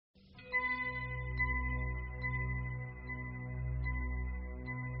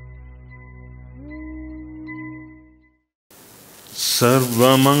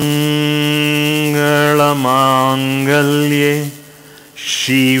ಸರ್ವಮಂಗಳಮಾಂಗಲ್ಯೆ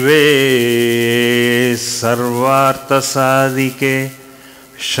ಶಿವೆ ಸರ್ವಾರ್ಥಸಾಧಿಕೆ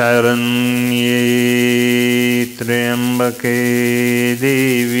ಶರಣ್ಯೇ ತ್ರ್ಯಂಬಕೆ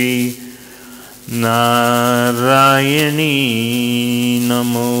ದೇವಿ ನಾರಾಯಣೀ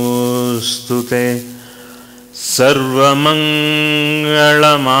ನಮೋಸ್ತುತೆ.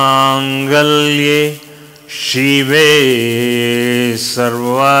 ಸರ್ವಮಂಗಳಮಾಂಗಲ್ಯೆ ಶಿವೆ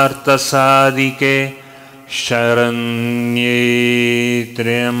ಸರ್ವಾರ್ಥಸಾಧಿಕೆ ಶರಣ್ಯೇ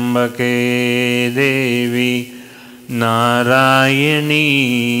ತ್ರ್ಯಂಬಕೆ ದೇವಿ ನಾರಾಯಣೀ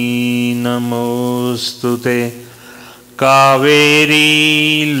ನಮೋಸ್ತುತೆ. ಕಾವೇರಿ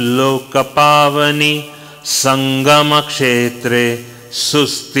ಲೋಕಪಾವನಿ ಸಂಗಮಕ್ಷೇತ್ರೆ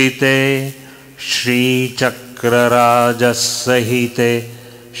ಸುಸ್ಥಿತೆ ಶ್ರೀಚಕ್ರರಾಜಸಹಿತೆ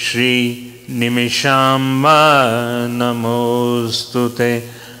ಶ್ರೀ ನಿಮಿಷಾಂಬಾ ನಮೋಸ್ತುತೆ.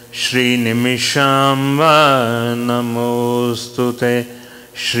 ಶ್ರೀ ನಿಮಿಷಾಂಬಾ ನಮೋಸ್ತುತೆ.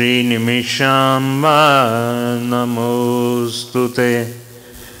 ಶ್ರೀ ನಿಮಿಷಾಂಬಾ ನಮೋಸ್ತುತೆ.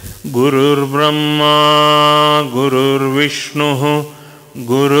 ಗುರುರ್ಬ್ರಹ್ಮ ಗುರುರ್ವಿಷ್ಣುಃ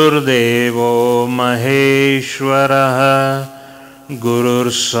ಗುರುರ್ದೇವೋ ಮಹೇಶ್ವರಃ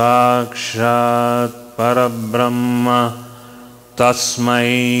ಗುರುರ್ಸಾಕ್ಷಾತ್ ಪರಬ್ರಹ್ಮ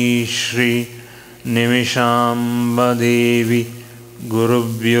ತಸ್ಮೈ ಶ್ರೀ ನಿಮಿಷಾಂಬದೇವಿ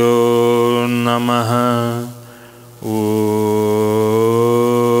ಗುರುಭ್ಯೋ ನಮಃ.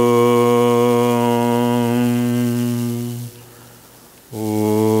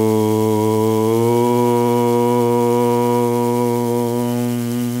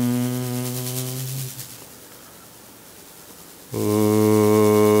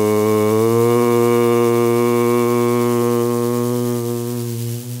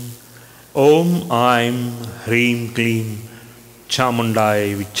 ಓಂ ಐಂ ಹ್ರೀಂ ಕ್ಲೀಂ ಚಾಮುಂಡಾಯ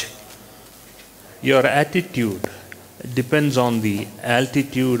ವಿಚ್ಚೆ. Your attitude depends on the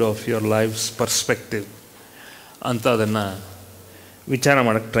altitude of your life's perspective ಅಂತ ಅದನ್ನು ವಿಚಾರ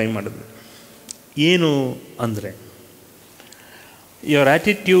ಮಾಡೋಕ್ಕೆ ಟ್ರೈ ಮಾಡಿದ್ವಿ. ಏನು ಅಂದರೆ, your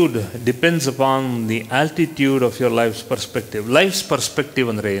attitude depends upon the altitude of your life's perspective. Life's perspective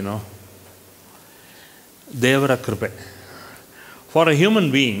ಅಂದರೆ ಏನು? ದೇವರ ಕೃಪೆ. For a human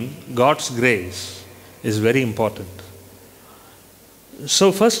being, God's grace is very important. So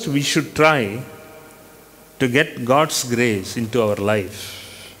first we should try to get God's grace into our life.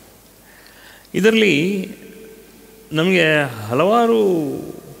 ಇದರಲ್ಲಿ ನಮಗೆ ಹಲವಾರು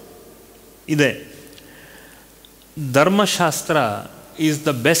ಇದೆ. ಧರ್ಮಶಾಸ್ತ್ರ is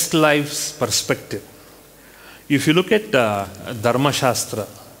the best life's perspective. If you look at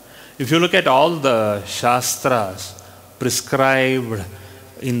dharmashastras, if you look at all the shastras prescribed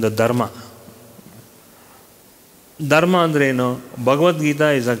in the dharma, ಧರ್ಮ ಅಂದರೆ ಏನು? Bhagavad Gita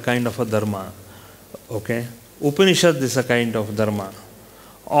is a kind of a dharma. Okay? Upanishad is a kind of dharma.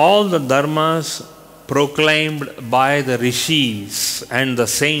 All the dharmas proclaimed by the rishis and the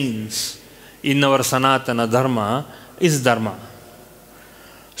saints in our Sanatana dharma is dharma.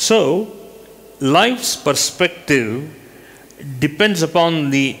 So, life's perspective depends upon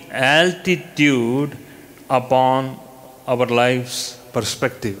the altitude upon our life's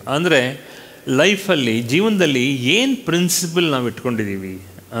perspective. ಅಂದರೆ ಲೈಫಲ್ಲಿ, ಜೀವನದಲ್ಲಿ ಏನು principal ನಾವು ಇಟ್ಕೊಂಡಿದ್ದೀವಿ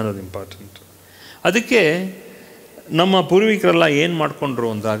ಅನ್ನೋದು important. ಅದಕ್ಕೆ ನಮ್ಮ ಪೂರ್ವಿಕರೆಲ್ಲ ಏನು ಮಾಡಿಕೊಂಡ್ರು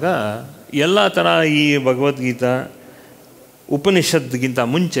ಅಂದಾಗ, ಎಲ್ಲ ಥರ ಈ ಭಗವದ್ಗೀತಾ, ಉಪನಿಷತ್ಗಿಂತ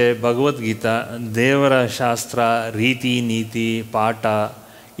ಮುಂಚೆ ಭಗವದ್ಗೀತಾ, ದೇವರ ಶಾಸ್ತ್ರ, ರೀತಿ ನೀತಿ, ಪಾಠ,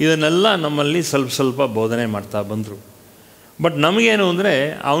 ಇದನ್ನೆಲ್ಲ ನಮ್ಮಲ್ಲಿ ಸ್ವಲ್ಪ ಸ್ವಲ್ಪ ಬೋಧನೆ ಮಾಡ್ತಾ ಬಂದರು. ಬಟ್ ನಮಗೇನು ಅಂದರೆ,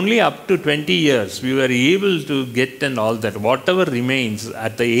 only up to 20 years we were able to get and all that. Whatever remains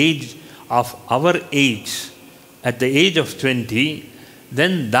at the age of our age, at the age of 20,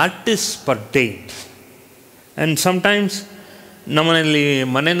 then that is pertained. And sometimes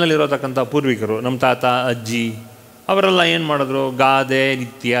ಮನೆಯಲ್ಲಿರೋತಕ್ಕಂಥ ಪೂರ್ವಿಕರು, ನಮ್ಮ ತಾತ ಅಜ್ಜಿ ಅವರೆಲ್ಲ ಏನು ಮಾಡಿದ್ರು, ಗಾದೆ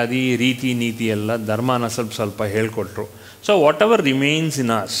ಇತ್ಯಾದಿ ರೀತಿ ನೀತಿ ಎಲ್ಲ ಧರ್ಮನ ಸ್ವಲ್ಪ ಸ್ವಲ್ಪ ಹೇಳ್ಕೊಟ್ರು. So what ever remains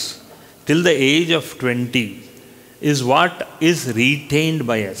in us till the age of 20 is what is retained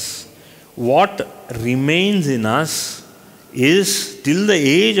by us. What remains in us is till the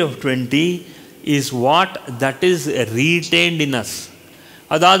age of 20 is what that is retained in us.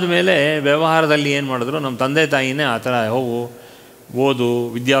 ಅದಾದ ಮೇಲೆ ವ್ಯವಹಾರದಲ್ಲಿ ಏನು ಮಾಡಿದ್ರು, ನಮ್ಮ ತಂದೆ ತಾಯಿನೇ ಆ ಥರ ಹೋಗು, ಓದು,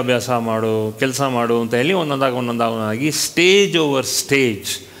 ವಿದ್ಯಾಭ್ಯಾಸ ಮಾಡು, ಕೆಲಸ ಮಾಡು ಅಂತ ಹೇಳಿ ಒಂದೊಂದಾಗಿ ಸ್ಟೇಜ್ ಓವರ್ ಸ್ಟೇಜ್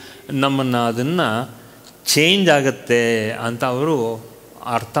ನಮ್ಮನ್ನು ಅದನ್ನು ಚೇಂಜ್ ಆಗುತ್ತೆ ಅಂತ ಅವರು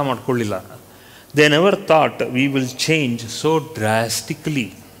ಅರ್ಥ ಮಾಡ್ಕೊಳ್ಳಿಲ್ಲ. They never thought we will change so drastically.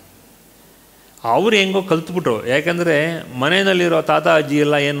 ಅವರು ಹೆಂಗೋ ಕಲ್ತ್ಬಿಟ್ರು. ಯಾಕೆಂದರೆ ಮನೆಯಲ್ಲಿರೋ ತಾತ ಅಜ್ಜಿ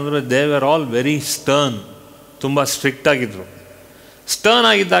ಎಲ್ಲ ಏನಂದರೆ they were all very stern, ತುಂಬ ಸ್ಟ್ರಿಕ್ಟಾಗಿದ್ದರು. ಸ್ಟರ್ನ್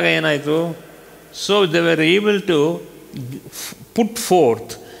ಆಗಿದ್ದಾಗ ಏನಾಯಿತು? So they were able to put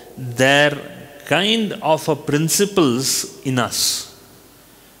fourth there kind of a principles in us.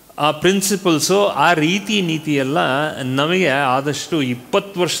 ಆ ಪ್ರಿನ್ಸಿಪಲ್ಸು, ಆ ರೀತಿ ನೀತಿಯೆಲ್ಲ ನಮಗೆ ಆದಷ್ಟು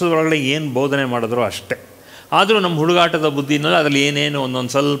 20 ವರ್ಷದೊಳಗಡೆ ಏನು ಬೋಧನೆ ಮಾಡಿದ್ರೋ ಅಷ್ಟೇ. ಆದರೂ ನಮ್ಮ ಹುಡುಗಾಟದ ಬುದ್ಧಿನಲ್ಲಿ ಅದರಲ್ಲಿ ಏನೇನು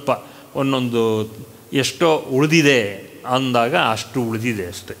ಒಂದೊಂದು ಎಷ್ಟೋ ಉಳಿದಿದೆ ಅಂದಾಗ ಅಷ್ಟು ಉಳಿದಿದೆ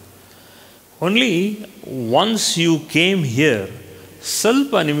ಅಷ್ಟೆ. Only once you came here,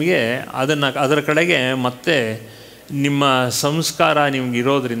 ಸ್ವಲ್ಪ ನಿಮಗೆ ಅದರ ಕಡೆಗೆ ಮತ್ತೆ ನಿಮ್ಮ ಸಂಸ್ಕಾರ ನಿಮ್ಗೆ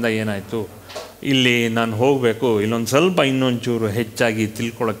ಇರೋದರಿಂದ ಏನಾಯಿತು, ಇಲ್ಲಿ ನಾನು ಹೋಗಬೇಕು, ಇಲ್ಲೊಂದು ಸ್ವಲ್ಪ ಇನ್ನೊಂಚೂರು ಹೆಚ್ಚಾಗಿ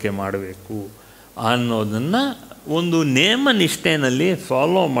ತಿಳ್ಕೊಳ್ಳೋಕ್ಕೆ ಮಾಡಬೇಕು ಅನ್ನೋದನ್ನು ಒಂದು ನೇಮ ನಿಷ್ಠೆಯಲ್ಲಿ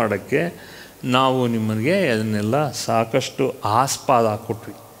ಫಾಲೋ ಮಾಡೋಕ್ಕೆ ನಾವು ನಿಮಗೆ ಅದನ್ನೆಲ್ಲ ಸಾಕಷ್ಟು ಆಸ್ಪಾದ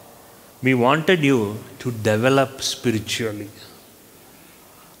ಕೊಟ್ವಿ. We wanted you to develop spiritually.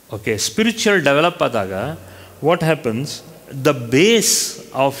 Okay, spiritual develop ಆದಾಗ what happens, the base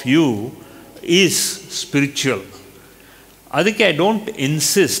of you is spiritual. ಅದಕ್ಕೆ I don't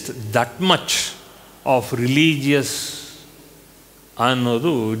insist that much of religious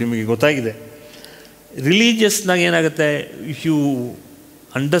ಅನ್ನೋದು ನಿಮಗೆ ಗೊತ್ತಾಗಿದೆ. ರಿಲೀಜಿಯಸ್ನಾಗ ಏನಾಗುತ್ತೆ, if you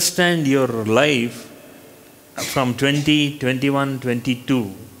understand your life from 20, 21, 22,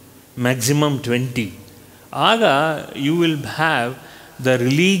 maximum 20, ಆಗ you will have the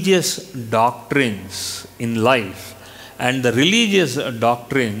religious doctrines in life, and the religious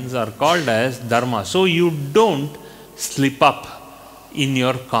doctrines are called as ಧರ್ಮ. So you don't slip up in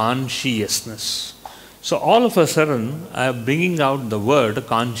your consciousness. So all of a sudden I am bringing out the word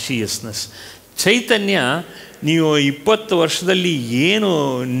consciousness. ಚೈತನ್ಯ, ನೀವು 20 ವರ್ಷದಲ್ಲಿ ಏನು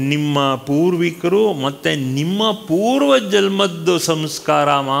ನಿಮ್ಮ ಪೂರ್ವಿಕರು ಮತ್ತು ನಿಮ್ಮ ಪೂರ್ವ ಜನ್ಮದ್ದು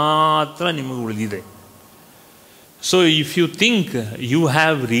ಸಂಸ್ಕಾರ ಮಾತ್ರ ನಿಮಗೆ ಉಳಿದಿದೆ. So if you think you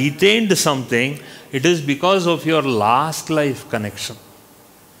have retained something, it is because of your last life connection.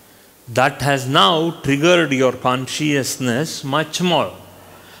 That has now triggered your consciousness much more.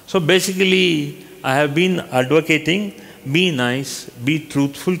 So basically, I have been advocating, be nice, be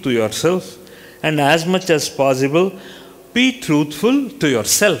truthful to yourself, and as much as possible, be truthful to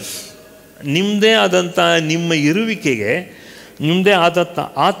yourself. ನಿಮ್ಮದೇ ಆದಂಥ ನಿಮ್ಮ ಇರುವಿಕೆಗೆ, ನಿಮ್ಮದೇ ಆದಂಥ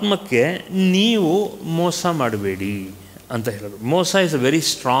ಆತ್ಮಕ್ಕೆ ನೀವು ಮೋಸ ಮಾಡಬೇಡಿ ಅಂತ ಹೇಳೋದು. ಮೋಸ is a very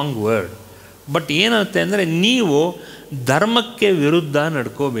strong word. But ಏನಾಗುತ್ತೆ ಅಂದರೆ, ನೀವು ಧರ್ಮಕ್ಕೆ ವಿರುದ್ಧ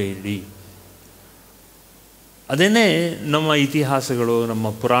ನಡ್ಕೋಬೇಡಿ. ಅದೇನೇ ನಮ್ಮ ಇತಿಹಾಸಗಳು, ನಮ್ಮ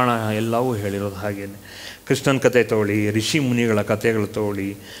ಪುರಾಣ ಎಲ್ಲವೂ ಹೇಳಿರೋದು ಹಾಗೇನೆ. ಕೃಷ್ಣನ ಕತೆ ತಗೊಳ್ಳಿ, ಋಷಿ ಮುನಿಗಳ ಕಥೆಗಳು ತಗೊಳ್ಳಿ,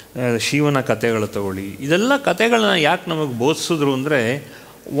 ಶಿವನ ಕಥೆಗಳು ತಗೊಳ್ಳಿ. ಇದೆಲ್ಲ ಕಥೆಗಳನ್ನ ಯಾಕೆ ನಮಗೆ ಬೋಧಿಸಿದ್ರು ಅಂದರೆ,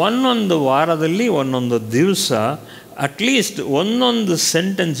 ಒಂದೊಂದು ವಾರದಲ್ಲಿ ಒಂದೊಂದು ದಿವಸ ಅಟ್ಲೀಸ್ಟ್ ಒಂದೊಂದು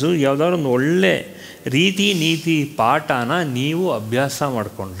ಸೆಂಟೆನ್ಸು ಯಾವುದಾದ್ರು ಒಂದು ಒಳ್ಳೆ ರೀತಿ ನೀತಿ ಪಾಠನ ನೀವು ಅಭ್ಯಾಸ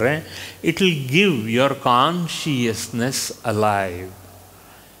ಮಾಡಿಕೊಂಡ್ರೆ, it will give your consciousness alive.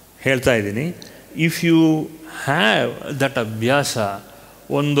 ಹೇಳ್ತಾ ಇದ್ದೀನಿ, ಇಫ್ ಯು ಹ್ಯಾವ್ ದಟ್ ಅಭ್ಯಾಸ,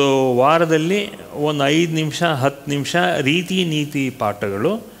 ಒಂದು ವಾರದಲ್ಲಿ ಒಂದು 5 ನಿಮಿಷ 10 ನಿಮಿಷ ರೀತಿ ನೀತಿ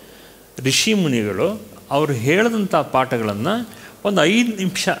ಪಾಠಗಳು, ಋಷಿ ಮುನಿಗಳು ಅವರು ಹೇಳಿದಂಥ ಪಾಠಗಳನ್ನು ಒಂದು 5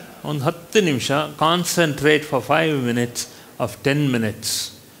 ನಿಮಿಷ, ಒಂದು 10 ನಿಮಿಷ concentrate for 5 minutes of 10 minutes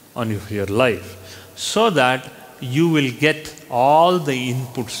on your life, so that you will get all the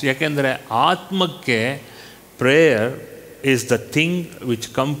inputs. ಯಾಕೆಂದರೆ ಆತ್ಮಕ್ಕೆ prayer is the thing which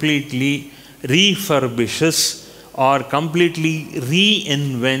completely refurbishes or completely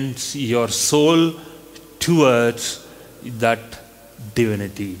reinvents your soul towards that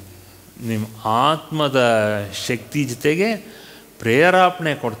divinity. ನಿಮ್ಮ ಆತ್ಮದ ಶಕ್ತಿ ಜೊತೆಗೆ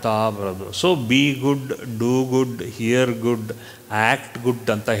ಪ್ರೇರಣೆ ಕೊಡ್ತಾ ಬರೋದು. So be good, do good, here good, act good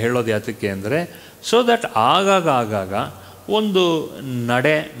ಅಂತ ಹೇಳೋದು ಯಾತಕ್ಕೆ ಅಂದರೆ, ಸೊ ದಟ್ ಆಗಾಗ ಒಂದು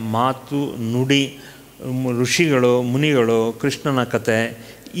ನಡೆ, ಮಾತು, ನುಡಿ, ಋಷಿಗಳು, ಮುನಿಗಳು, ಕೃಷ್ಣನ ಕತೆ,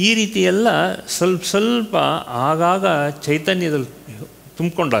 ಈ ರೀತಿಯೆಲ್ಲ ಸ್ವಲ್ಪ ಆಗಾಗ ಚೈತನ್ಯದಲ್ಲಿ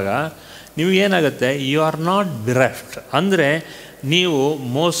ತುಂಬಿಕೊಂಡಾಗ ನಿಮಗೇನಾಗುತ್ತೆ, ಯು ಆರ್ ನಾಟ್ ಬಿರೆಫ್ಟ್. ಅಂದರೆ ನೀವು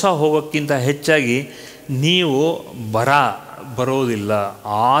ಮೋಸ ಹೋಗೋಕ್ಕಿಂತ ಹೆಚ್ಚಾಗಿ ನೀವು ಬರೋದಿಲ್ಲ,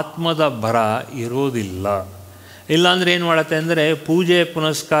 ಆತ್ಮದ ಬರ ಇರೋದಿಲ್ಲ. ಇಲ್ಲಾಂದರೆ ಏನು ಮಾಡುತ್ತೆ ಅಂದರೆ, ಪೂಜೆ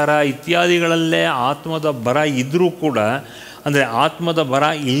ಪುನಸ್ಕಾರ ಇತ್ಯಾದಿಗಳಲ್ಲೇ ಆತ್ಮದ ಬರ ಇದ್ದರೂ ಕೂಡ, ಅಂದರೆ ಆತ್ಮದ ಬರ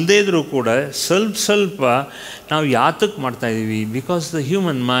ಇಲ್ಲದೇ ಇದ್ದರೂ ಕೂಡ ಸ್ವಲ್ಪ ನಾವು ಯಾತಕ್ಕೆ ಮಾಡ್ತಾಯಿದ್ದೀವಿ? Because the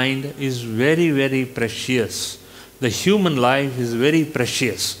human mind is very very precious. The human life is very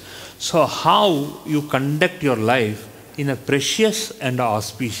precious. So how you conduct your life in a precious and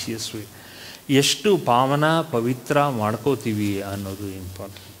auspicious way, ಎಷ್ಟು ಪಾವನ ಪವಿತ್ರ ಮಾಡ್ಕೋತೀವಿ ಅನ್ನೋದು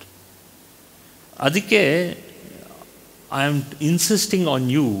ಇಂಪಾರ್ಟೆಂಟ್. ಅದಕ್ಕೆ I am insisting on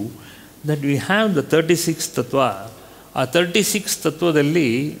you that we have the 36 ತತ್ವ. ಆ 36 ತತ್ವದಲ್ಲಿ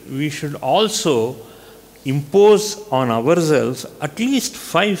we should also impose on ourselves at least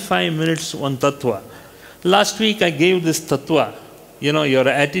 5 minutes one tattva. Last week I gave this tattva. Your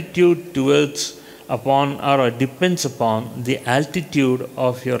attitude towards upon or depends upon the altitude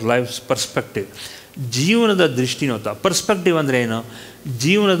of your life's perspective. ಜೀವನದ ದೃಷ್ಟಿನೋಟ. Perspective ಅಂದರೆ ಏನು?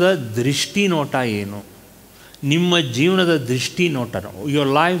 ಜೀವನದ ದೃಷ್ಟಿನೋಟ ಏನು? ನಿಮ್ಮ ಜೀವನದ ದೃಷ್ಟಿನೋಟ,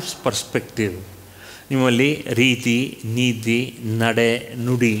 your lives perspective. ನಿಮ್ಮಲ್ಲಿ ರೀತಿ, ನೀತಿ, ನಡೆ,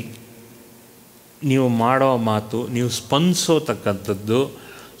 ನುಡಿ, ನೀವು ಮಾಡೋ ಮಾತು, ನೀವು ಸ್ಪಂದಿಸೋತಕ್ಕಂಥದ್ದು.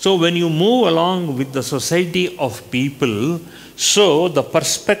 So when you move along with the society of people, so the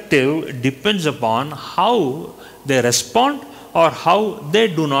perspective depends upon how they respond or how they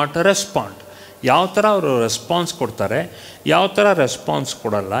do not respond. ಯಾವ ಥರ ಅವರು ರೆಸ್ಪಾನ್ಸ್ ಕೊಡ್ತಾರೆ, ಯಾವ ಥರ ರೆಸ್ಪಾನ್ಸ್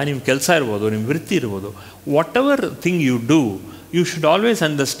ಕೊಡಲ್ಲ. ನಿಮ್ಮ ಕೆಲಸ ಇರ್ಬೋದು, ನಿಮ್ಮ ವೃತ್ತಿ ಇರ್ಬೋದು, what ever thing you do, you should always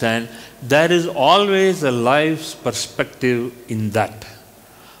understand there is always a life's perspective in that.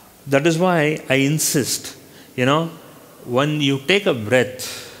 That is why I insist, when you take a breath,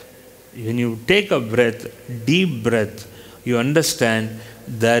 deep breath, you understand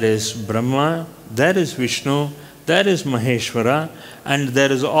there is Brahma, there is Vishnu, there is Maheshwara, and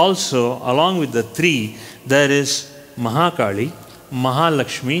there is also, along with the three, there is Mahakali,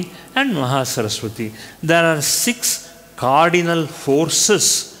 Mahalakshmi, and Mahasaraswati. There are 6 cardinal forces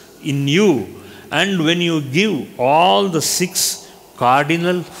in you, and when you give all the 6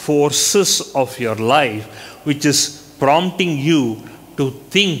 cardinal forces of your life, which is prompting you to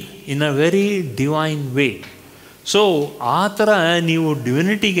think in a very divine way. So ಆ ಥರ ನೀವು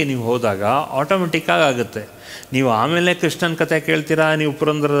ಡಿವಿನಿಟಿಗೆ ನೀವು ಹೋದಾಗ ಆಟೋಮೆಟಿಕ್ಕಾಗಿ ಆಗುತ್ತೆ. ನೀವು ಆಮೇಲೆ ಕೃಷ್ಣನ ಕತೆ ಕೇಳ್ತೀರಾ, ನೀವು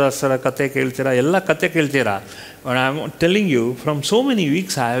ಪುರಂದರದಾಸರ ಕತೆ ಕೇಳ್ತೀರಾ, ಎಲ್ಲ ಕತೆ ಕೇಳ್ತೀರಾ. I am telling you, from so many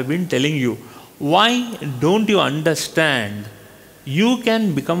weeks I have been telling you, why don't you understand you can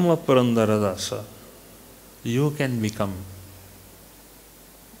become a Purandaradasa? You can become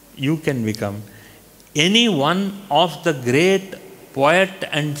any one of the great poet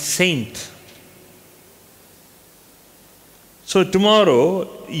and saint. So tomorrow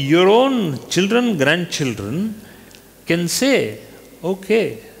your own children, grandchildren can say, okay,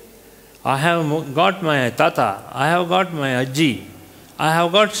 I have got my tata, I have got my ajji, I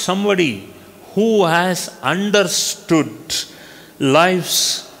have got somebody who has understood life's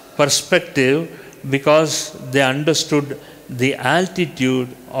perspective because they understood the altitude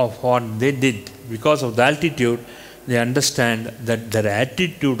of what they did. Because of the altitude, they understand that their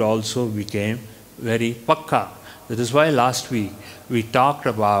attitude also became very pakka. That is why last week we talked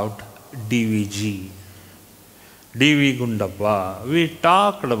about DVG. DV Gundappa. We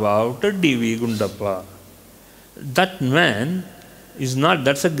talked about DV Gundappa. That man is not,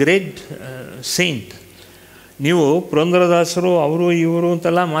 that's a great saint. ನೀವು ಪುರಂದರದಾಸರು ಅವರು ಇವರು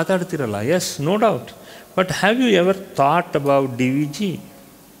ಅಂತೆಲ್ಲ ಮಾತಾಡ್ತಿರಲ್ಲ, S, no doubt. But have you ever thought about DVG?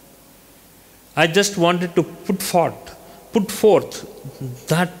 I just wanted to put forth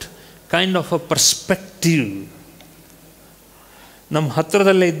that kind of a perspective. ನಮ್ಮ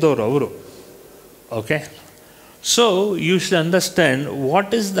ಹತ್ತಿರದಲ್ಲೇ ಇದ್ದವರು ಅವರು. Okay, so you should understand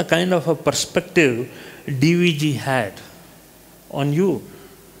what is the kind of a perspective DVG had on you.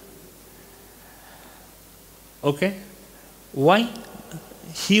 Okay, why?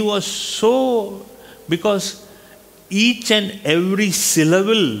 He was so, because each and every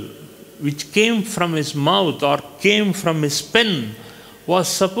syllable which came from his mouth or came from his pen was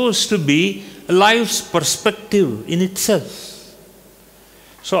supposed to be life's perspective in itself.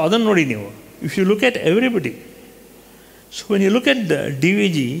 So adan nodi ನೀವು, if you look at everybody, so when you look at the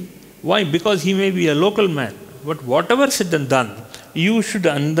DVG, why? Because he may be a local man, but whatever said and done, you should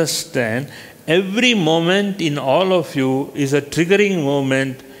understand every moment in all of you is a triggering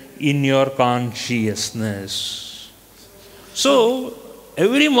moment in your consciousness. So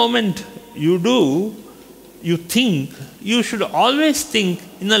every moment you do, you think, you should always think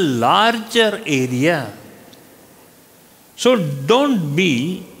in a larger area. So don't be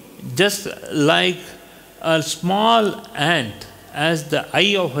just like a small ant as the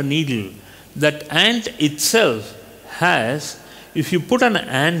eye of a needle. That ant itself has, if you put an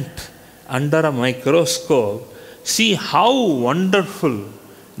ant under a microscope, see how wonderful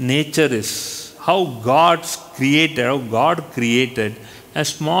nature is, how God created a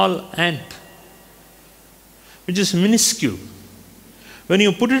small ant, which is minuscule. When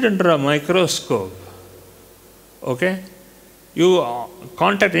you put it under a microscope, okay, you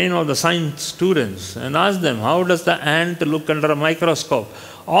contact any of the science students and ask them, how does the ant look under a microscope?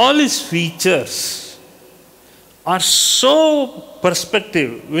 All its features are so perspective.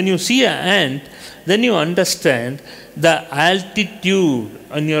 When you see an ant, then you understand the altitude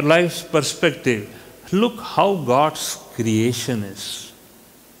on your life's perspective. Look how God's creation is.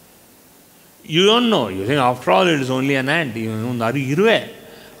 You don't know. You think after all it is only an ant. ಒಂದು ಅರಿ ಇರುವೆ.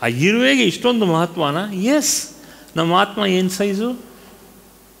 ಆ ಇರುವೆಗೆ ಇಷ್ಟೊಂದು ಮಹತ್ವನ? S. ನಮ್ಮ ಆತ್ಮ ಏನು size?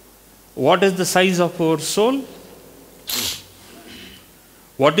 What is the size of our soul?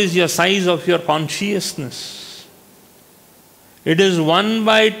 What is your size of your consciousness? It is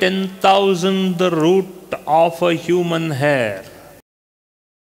 1/10,000 the root of a human hair.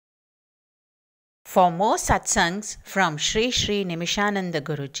 For more satsangs from Shri Nimishananda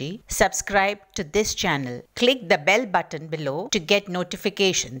Guruji, subscribe to this channel. Click the bell button below to get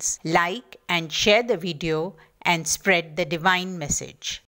notifications. Like and share the video and spread the divine message.